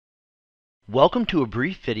Welcome to a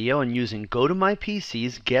brief video on using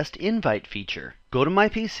GoToMyPC's guest invite feature.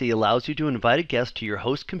 GoToMyPC allows you to invite a guest to your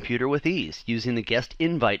host computer with ease using the guest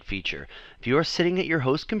invite feature. If you are sitting at your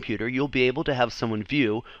host computer, you'll be able to have someone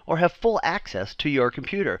view or have full access to your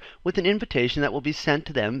computer with an invitation that will be sent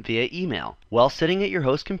to them via email. While sitting at your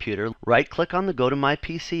host computer, right-click on the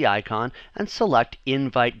GoToMyPC icon and select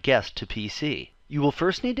Invite Guest to PC. You will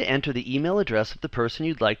first need to enter the email address of the person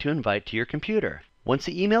you'd like to invite to your computer. Once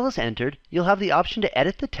the email is entered, you'll have the option to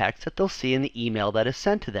edit the text that they'll see in the email that is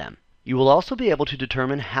sent to them. You will also be able to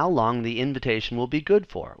determine how long the invitation will be good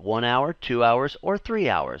for, 1 hour, 2 hours, or 3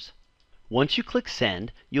 hours. Once you click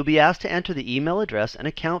Send, you'll be asked to enter the email address and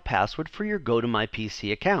account password for your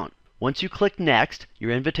GoToMyPC account. Once you click Next,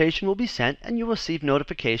 your invitation will be sent and you'll receive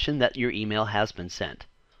notification that your email has been sent.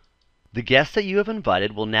 The guests that you have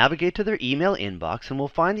invited will navigate to their email inbox and will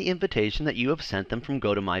find the invitation that you have sent them from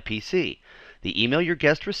GoToMyPC. The email your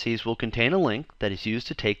guest receives will contain a link that is used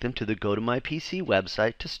to take them to the GoToMyPC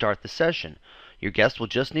website to start the session. Your guest will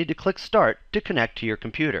just need to click Start to connect to your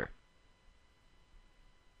computer.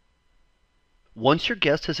 Once your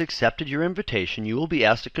guest has accepted your invitation, you will be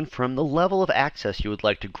asked to confirm the level of access you would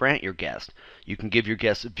like to grant your guest. You can give your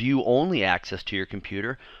guest view-only access to your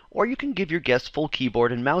computer, or you can give your guest full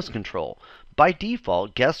keyboard and mouse control. By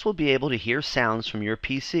default, guests will be able to hear sounds from your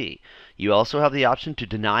PC. You also have the option to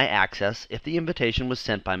deny access if the invitation was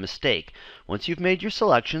sent by mistake. Once you've made your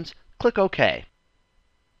selections, click OK.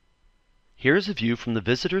 Here is a view from the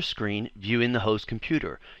visitor screen viewing the host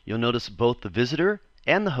computer. You'll notice both the visitor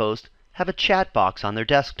and the host have a chat box on their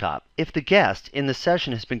desktop. If the guest in the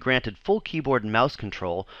session has been granted full keyboard and mouse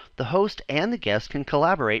control, the host and the guest can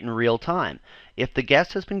collaborate in real time. If the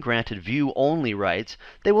guest has been granted view-only rights,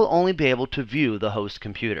 they will only be able to view the host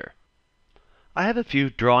computer. I have a few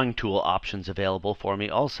drawing tool options available for me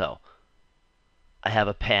also. I have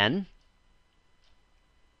a pen.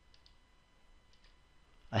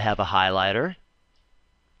 I have a highlighter.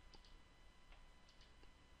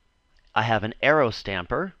 I have an arrow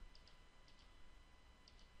stamper.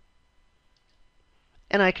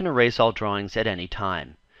 And I can erase all drawings at any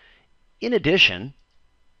time. In addition,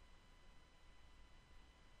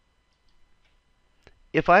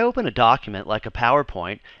 if I open a document like a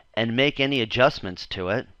PowerPoint and make any adjustments to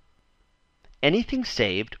it, anything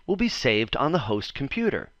saved will be saved on the host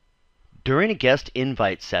computer. During a guest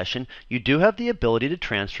invite session, you do have the ability to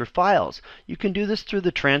transfer files. You can do this through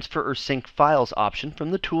the Transfer or Sync Files option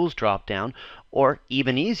from the Tools drop-down, or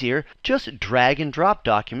even easier, just drag and drop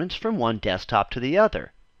documents from one desktop to the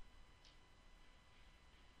other.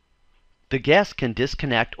 The guest can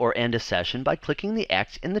disconnect or end a session by clicking the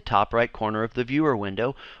X in the top right corner of the viewer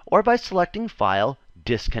window, or by selecting File,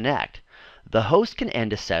 Disconnect. The host can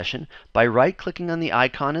end a session by right-clicking on the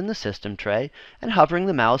icon in the system tray and hovering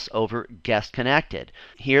the mouse over Guest Connected.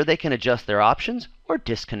 Here they can adjust their options or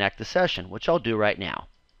disconnect the session, which I'll do right now.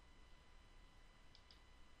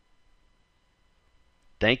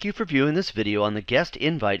 Thank you for viewing this video on the guest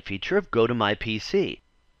invite feature of GoToMyPC.